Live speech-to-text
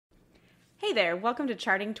Hey there, welcome to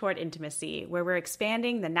Charting Toward Intimacy, where we're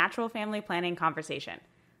expanding the natural family planning conversation.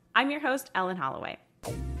 I'm your host, Ellen Holloway.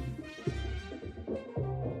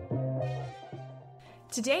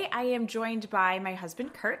 Today I am joined by my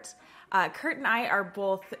husband, Kurt. Kurt and I are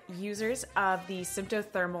both users of the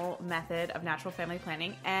symptothermal method of natural family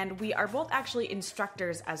planning, and we are both actually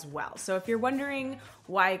instructors as well. So if you're wondering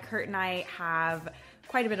why Kurt and I have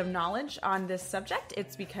quite a bit of knowledge on this subject,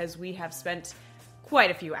 it's because we have spent quite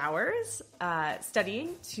a few hours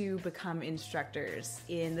studying to become instructors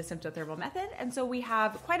in the symptothermal method. And so we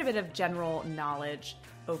have quite a bit of general knowledge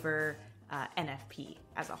over NFP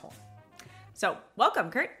as a whole. So welcome,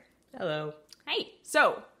 Kurt. Hello. Hey.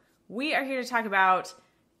 So we are here to talk about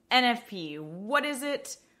NFP. What is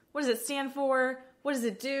it? What does it stand for? What does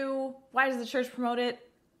it do? Why does the church promote it?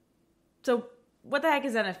 So what the heck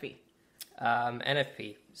is NFP?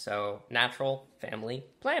 NFP. So Natural Family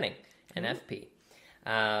Planning. NFP.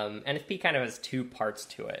 NFP kind of has two parts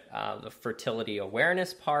to it, the fertility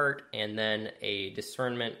awareness part, and then a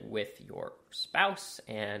discernment with your spouse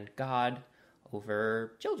and God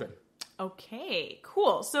over children. Okay,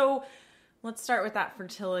 cool. So let's start with that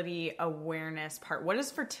fertility awareness part. What does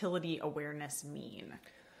fertility awareness mean?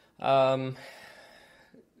 There's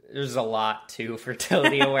a lot to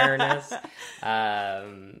fertility awareness.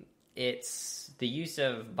 It's the use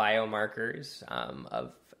of biomarkers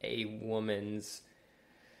of a woman's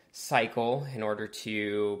cycle in order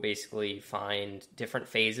to basically find different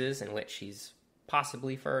phases in which she's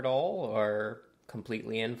possibly fertile or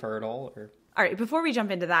completely infertile. All right, before we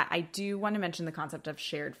jump into that, I do want to mention the concept of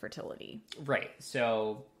shared fertility. Right.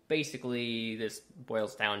 So basically this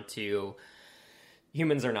boils down to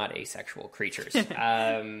humans are not asexual creatures.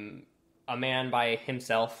 A man by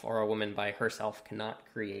himself or a woman by herself cannot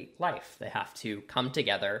create life. They have to come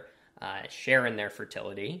together, share in their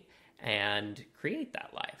fertility, and create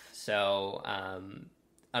that life. So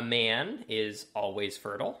a man is always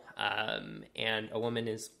fertile, and a woman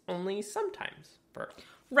is only sometimes fertile.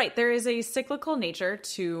 Right. There is a cyclical nature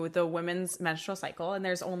to the women's menstrual cycle, and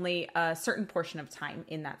there's only a certain portion of time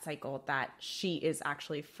in that cycle that she is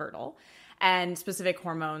actually fertile. And specific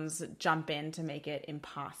hormones jump in to make it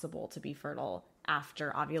impossible to be fertile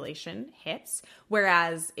after ovulation hits,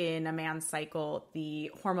 whereas in a man's cycle, the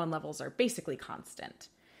hormone levels are basically constant.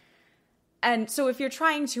 And so if you're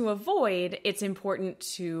trying to avoid, it's important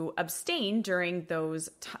to abstain during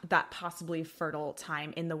that possibly fertile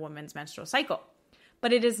time in the woman's menstrual cycle.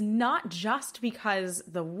 But it is not just because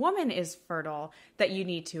the woman is fertile that you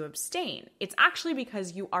need to abstain. It's actually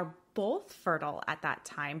because you are both fertile at that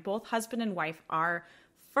time. Both husband and wife are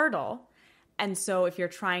fertile. And so if you're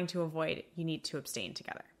trying to avoid, you need to abstain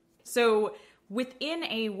together. So within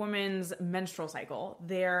a woman's menstrual cycle,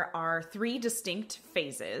 there are 3 distinct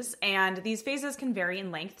phases, and these phases can vary in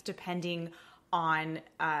length depending on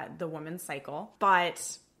the woman's cycle.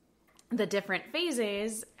 But the different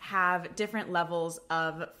phases have different levels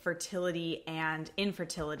of fertility and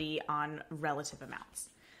infertility on relative amounts.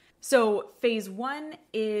 So phase 1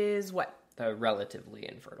 is what? The relatively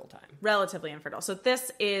infertile time. Relatively infertile. So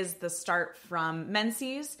this is the start from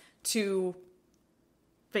menses to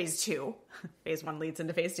phase 2. Phase 1 leads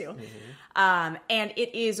into phase 2. Mm-hmm. And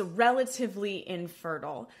it is relatively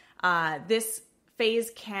infertile. This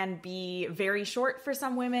phase can be very short for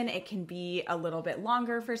some women. It can be a little bit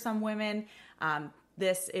longer for some women.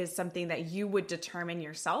 This is something that you would determine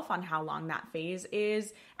yourself on how long that phase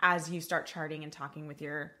is as you start charting and talking with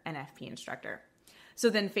your NFP instructor. So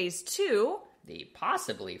then phase 2, the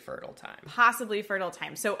possibly fertile time. Possibly fertile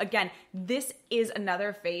time. So again, this is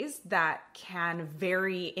another phase that can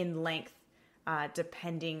vary in length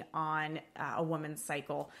depending on a woman's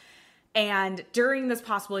cycle. And during this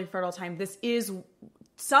possibly fertile time, this is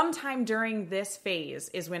sometime during this phase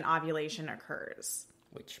is when ovulation occurs.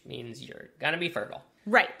 Which means you're going to be fertile.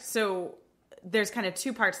 Right. So there's kind of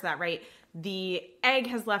 2 parts to that, right? The egg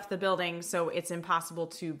has left the building, so it's impossible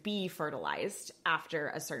to be fertilized after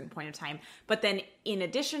a certain point of time. But then in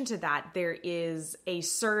addition to that, there is a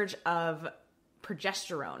surge of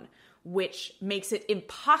progesterone, which makes it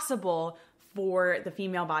impossible for the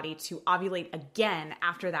female body to ovulate again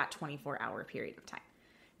after that 24-hour period of time.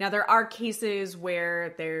 Now, there are cases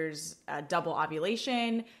where there's a double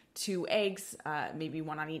ovulation, 2 eggs, maybe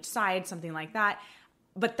 1 on each side, something like that.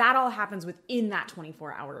 But that all happens within that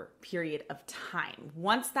 24-hour period of time.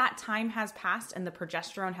 Once that time has passed and the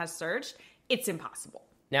progesterone has surged, it's impossible.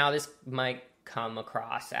 Now, this might come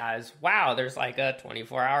across as, wow, there's like a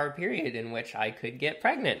 24-hour period in which I could get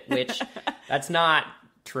pregnant, which that's not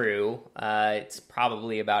true. It's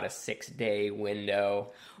probably about a 6-day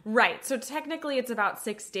window. Right. So technically it's about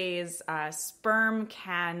 6 days. Sperm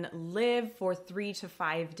can live for 3 to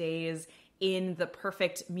 5 days in the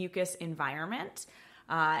perfect mucus environment.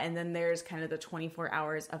 And then there's kind of the 24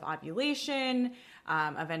 hours of ovulation.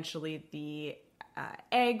 Eventually the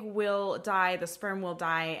egg will die, the sperm will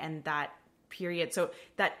die, and that period. So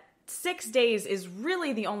that 6 days is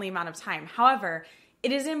really the only amount of time. However,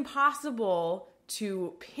 it is impossible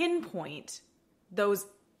to pinpoint those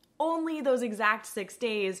exact 6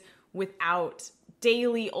 days without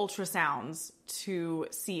daily ultrasounds to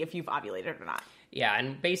see if you've ovulated or not. Yeah,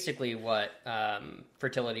 and basically what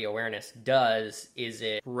fertility awareness does is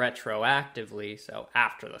it retroactively, so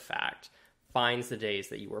after the fact, finds the days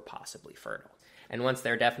that you were possibly fertile. And once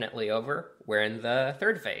they're definitely over, we're in the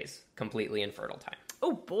third phase, completely infertile time.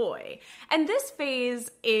 Oh boy. And this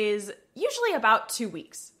phase is usually about 2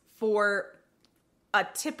 weeks for a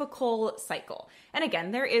typical cycle. And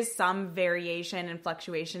again, there is some variation and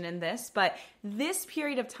fluctuation in this, but this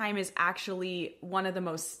period of time is actually one of the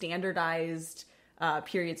most standardized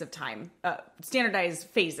periods of time, standardized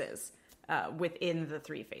phases within the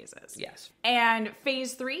 3 phases. Yes. And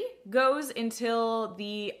phase 3 goes until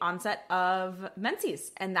the onset of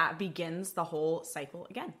menses, and that begins the whole cycle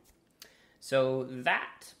again. So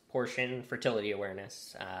that portion, fertility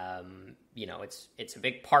awareness, it's a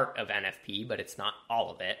big part of NFP, but it's not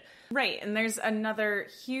all of it. Right. And there's another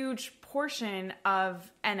huge portion of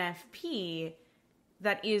NFP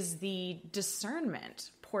that is the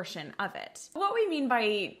discernment portion of it. What we mean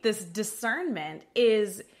by this discernment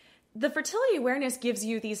is the fertility awareness gives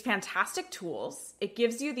you these fantastic tools. It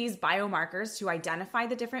gives you these biomarkers to identify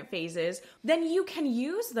the different phases. Then you can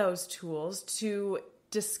use those tools to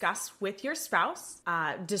discuss with your spouse,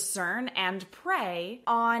 discern and pray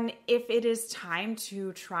on if it is time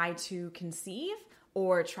to try to conceive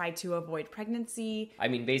or try to avoid pregnancy. I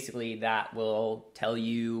mean, basically that will tell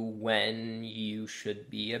you when you should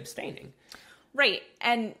be abstaining. Right.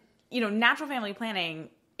 And, natural family planning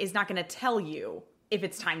is not going to tell you if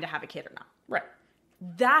it's time to have a kid or not. Right.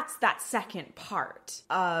 That's that second part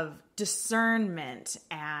of discernment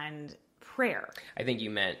and prayer. I think you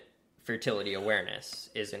meant fertility awareness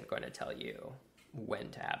isn't going to tell you when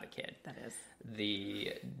to have a kid. That is.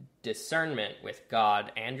 The discernment with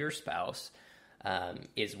God and your spouse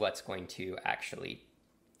is what's going to actually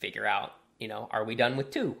figure out, are we done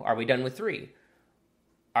with 2? Are we done with 3?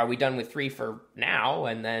 Are we done with 3 for now?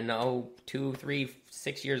 And then, 2, 3,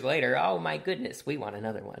 6 years later, oh my goodness, we want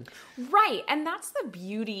another one. Right. And that's the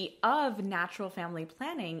beauty of natural family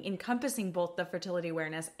planning, encompassing both the fertility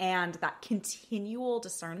awareness and that continual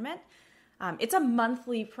discernment. It's a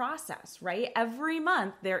monthly process, right? Every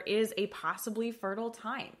month there is a possibly fertile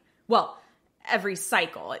time. Well, every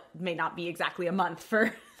cycle. It may not be exactly a month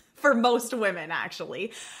for most women,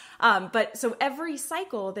 actually. But so every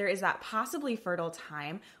cycle, there is that possibly fertile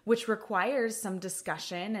time, which requires some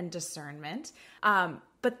discussion and discernment.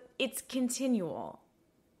 But it's continual.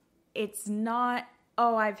 It's not,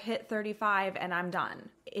 I've hit 35 and I'm done.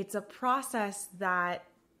 It's a process that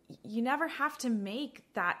you never have to make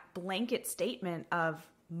that blanket statement of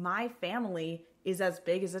my family is as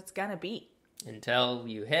big as it's going to be. Until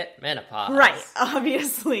you hit menopause. Right.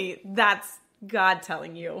 Obviously, that's God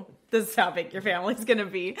telling you this is how big your family's going to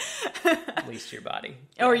be. At least your body.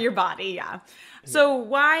 Or your body, yeah. So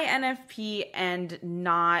why NFP and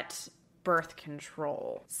not birth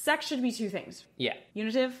control? Sex should be 2 things. Yeah.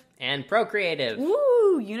 Unitive. And procreative.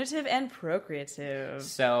 Ooh, unitive and procreative.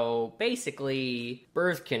 So basically,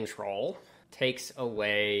 birth control takes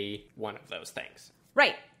away one of those things.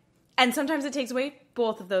 Right. And sometimes it takes away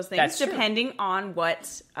both of those things. That's depending on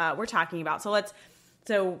what we're talking about.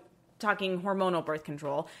 So talking hormonal birth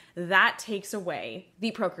control, that takes away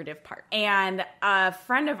the procreative part. And a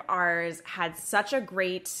friend of ours had such a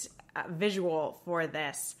great visual for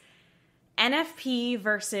this. NFP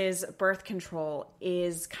versus birth control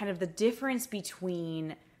is kind of the difference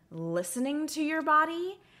between listening to your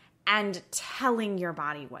body and telling your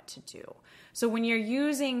body what to do. So when you're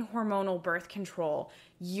using hormonal birth control,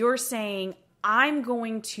 you're saying, I'm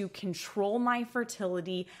going to control my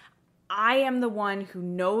fertility. I am the one who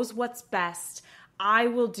knows what's best. I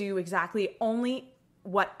will do exactly only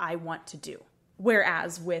what I want to do.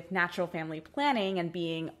 Whereas with natural family planning and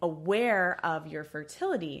being aware of your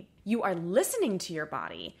fertility, you are listening to your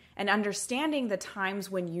body and understanding the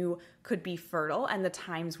times when you could be fertile and the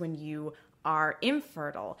times when you are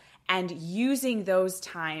infertile, and using those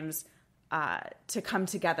times to come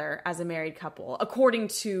together as a married couple according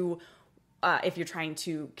to if you're trying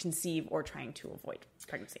to conceive or trying to avoid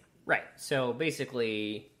pregnancy. Right. So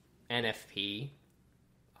basically, NFP,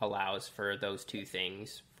 allows for those two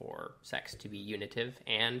things, for sex to be unitive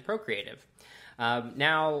and procreative.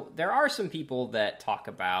 Now, there are some people that talk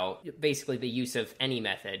about basically the use of any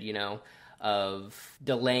method, of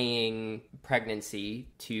delaying pregnancy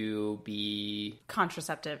to be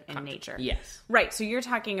contraceptive in nature. Yes. Right. So you're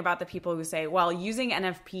talking about the people who say, well, using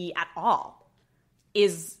NFP at all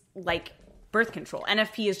is like birth control.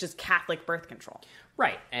 NFP is just Catholic birth control.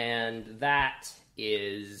 Right. And that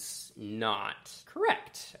is not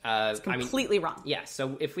correct. It's completely wrong. Yeah.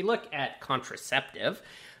 So if we look at contraceptive,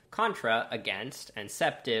 contra, against, and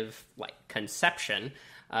septive, like conception,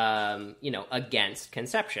 against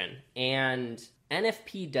conception. And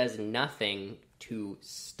NFP does nothing to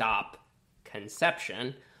stop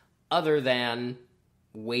conception other than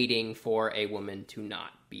waiting for a woman to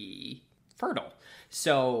not be fertile.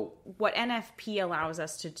 So what NFP allows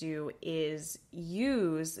us to do is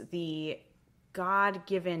use the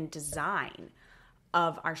God-given design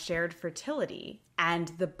of our shared fertility and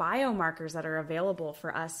the biomarkers that are available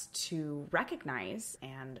for us to recognize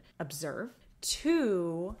and observe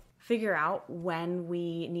to figure out when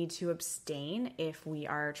we need to abstain if we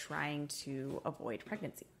are trying to avoid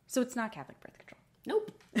pregnancy. So it's not Catholic birth control.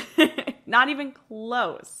 Nope. Not even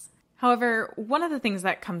close. However, one of the things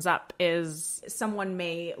that comes up is someone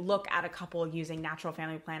may look at a couple using natural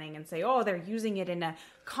family planning and say, oh, they're using it in a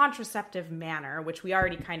contraceptive manner, which we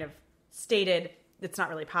already kind of stated it's not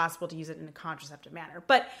really possible to use it in a contraceptive manner.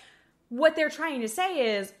 But what they're trying to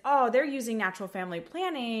say is, oh, they're using natural family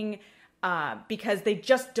planning because they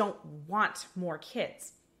just don't want more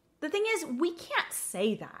kids. The thing is, we can't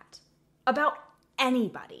say that about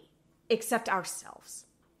anybody except ourselves.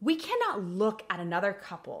 We cannot look at another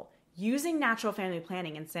couple using natural family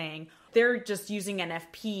planning and saying they're just using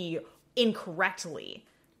NFP incorrectly.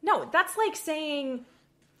 No, that's like saying,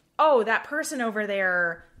 oh, that person over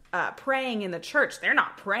there praying in the church, they're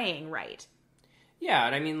not praying right. Yeah,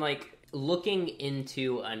 and I mean, like, looking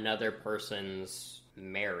into another person's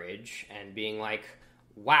marriage and being like,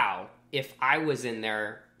 wow, if I was in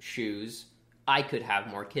their shoes, I could have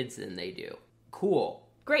more kids than they do. Cool.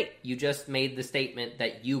 Great. You just made the statement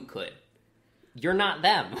that you could. You're not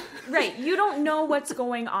them. Right. You don't know what's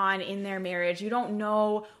going on in their marriage. You don't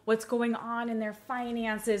know what's going on in their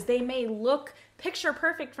finances. They may look picture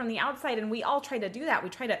perfect from the outside, and we all try to do that. We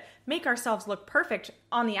try to make ourselves look perfect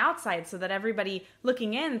on the outside so that everybody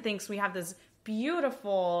looking in thinks we have this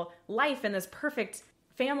beautiful life and this perfect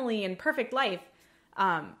family and perfect life.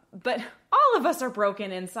 But all of us are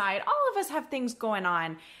broken inside. All of us have things going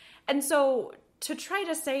on. And so to try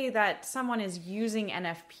to say that someone is using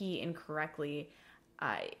NFP incorrectly,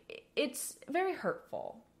 it's very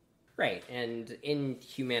hurtful. Right. And in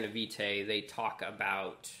Humana Vitae, they talk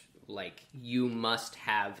about, like, you must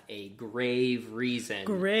have a grave reason.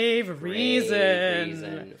 Grave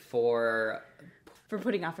reason for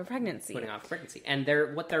putting off a pregnancy. And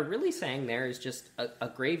what they're really saying there is just a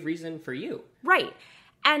grave reason for you. Right.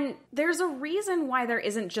 And there's a reason why there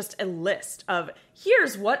isn't just a list of,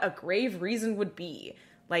 here's what a grave reason would be.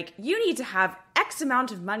 Like, you need to have X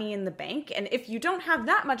amount of money in the bank, and if you don't have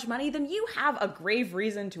that much money, then you have a grave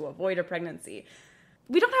reason to avoid a pregnancy.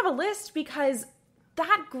 We don't have a list because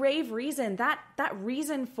that grave reason, that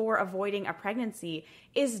reason for avoiding a pregnancy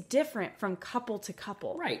is different from couple to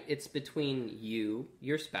couple. Right. It's between you,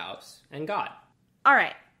 your spouse, and God. All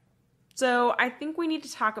right. So I think we need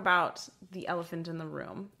to talk about the elephant in the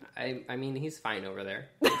room. I mean, he's fine over there.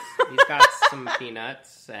 He's got some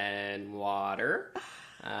peanuts and water.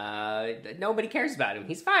 Nobody cares about him.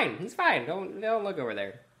 He's fine. Don't look over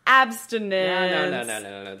there. Abstinence.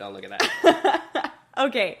 No. Don't look at that.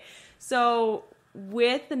 Okay. So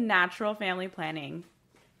with the natural family planning,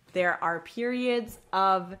 there are periods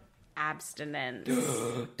of abstinence.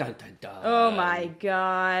 Dun, dun, dun. Oh my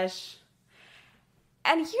gosh.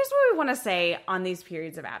 And here's what we want to say on these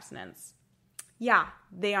periods of abstinence. Yeah,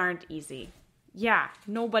 they aren't easy. Yeah,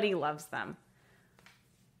 nobody loves them.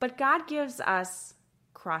 But God gives us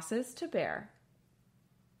crosses to bear.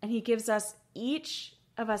 And he gives us, each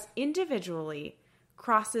of us individually,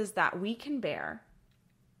 crosses that we can bear.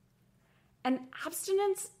 And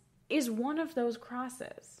abstinence is one of those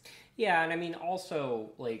crosses. Yeah, and I mean, also,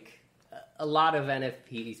 like, a lot of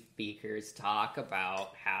NFP speakers talk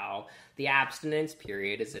about how the abstinence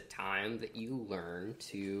period is a time that you learn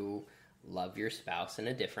to love your spouse in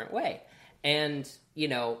a different way. And,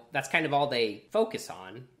 that's kind of all they focus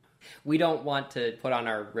on. We don't want to put on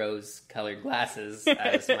our rose-colored glasses,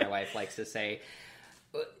 as my wife likes to say.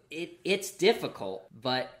 It's difficult,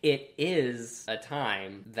 but it is a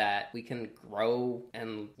time that we can grow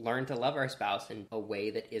and learn to love our spouse in a way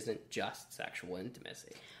that isn't just sexual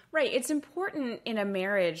intimacy. Right. It's important in a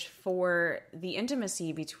marriage for the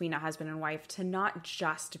intimacy between a husband and wife to not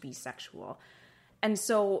just be sexual. And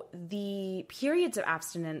so the periods of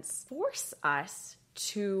abstinence force us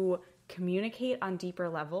to communicate on deeper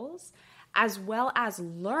levels, as well as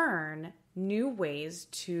learn new ways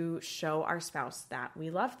to show our spouse that we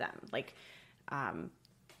love them. Like,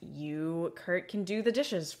 you, Kurt, can do the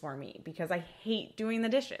dishes for me because I hate doing the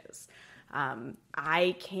dishes.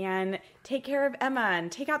 I can take care of Emma and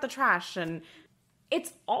take out the trash. And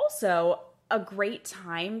it's also a great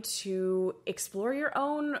time to explore your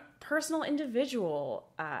own personal individual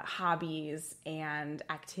hobbies and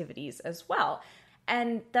activities as well.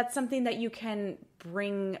 And that's something that you can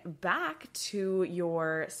bring back to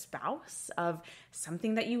your spouse, of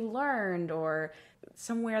something that you learned or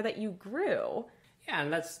somewhere that you grew. Yeah,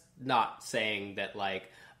 and that's not saying that,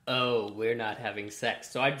 like, oh, we're not having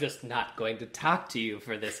sex, so I'm just not going to talk to you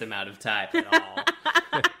for this amount of time at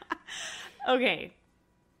all. Okay.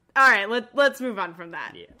 All right, let's move on from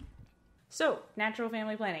that. Yeah. So, natural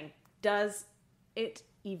family planning. Does it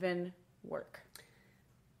even work?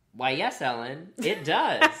 Why, yes, Ellen, it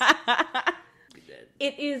does.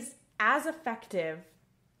 It is as effective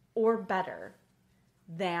or better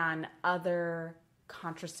than other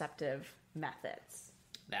contraceptive methods.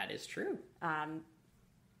 That is true.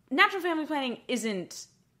 Natural family planning isn't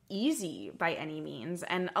easy by any means.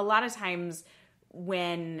 And a lot of times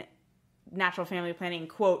when natural family planning,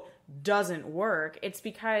 quote, doesn't work, it's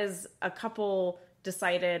because a couple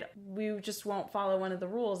decided we just won't follow one of the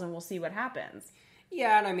rules and we'll see what happens.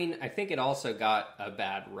 Yeah, and I mean, I think it also got a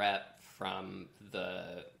bad rep from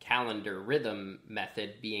the calendar rhythm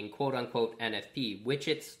method being quote-unquote NFP, which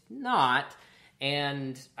it's not.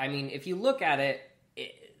 And, I mean, if you look at it,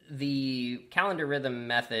 the calendar rhythm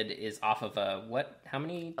method is off of a, how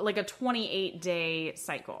many? Like a 28-day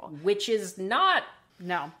cycle. Which is not...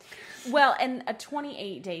 No. Well, and a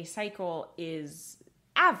 28-day cycle is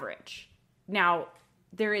average. Now,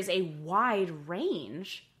 there is a wide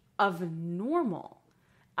range of normal.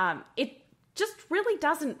 It just really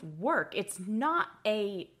doesn't work. It's not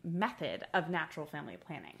a method of natural family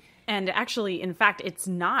planning. And actually, in fact, it's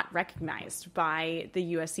not recognized by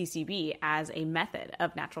the USCCB as a method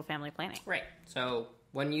of natural family planning. Right. So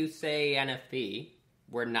when you say NFP,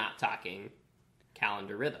 we're not talking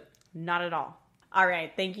calendar rhythm. Not at all. All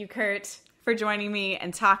right. Thank you, Kurt, for joining me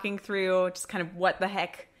and talking through just kind of what the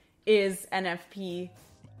heck is NFP.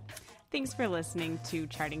 Thanks for listening to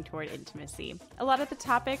Charting Toward Intimacy. A lot of the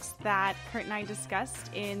topics that Kurt and I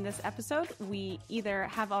discussed in this episode, we either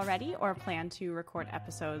have already or plan to record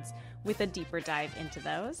episodes with a deeper dive into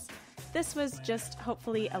those. This was just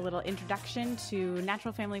hopefully a little introduction to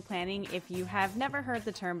natural family planning if you have never heard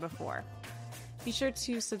the term before. Be sure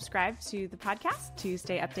to subscribe to the podcast to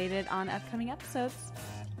stay updated on upcoming episodes.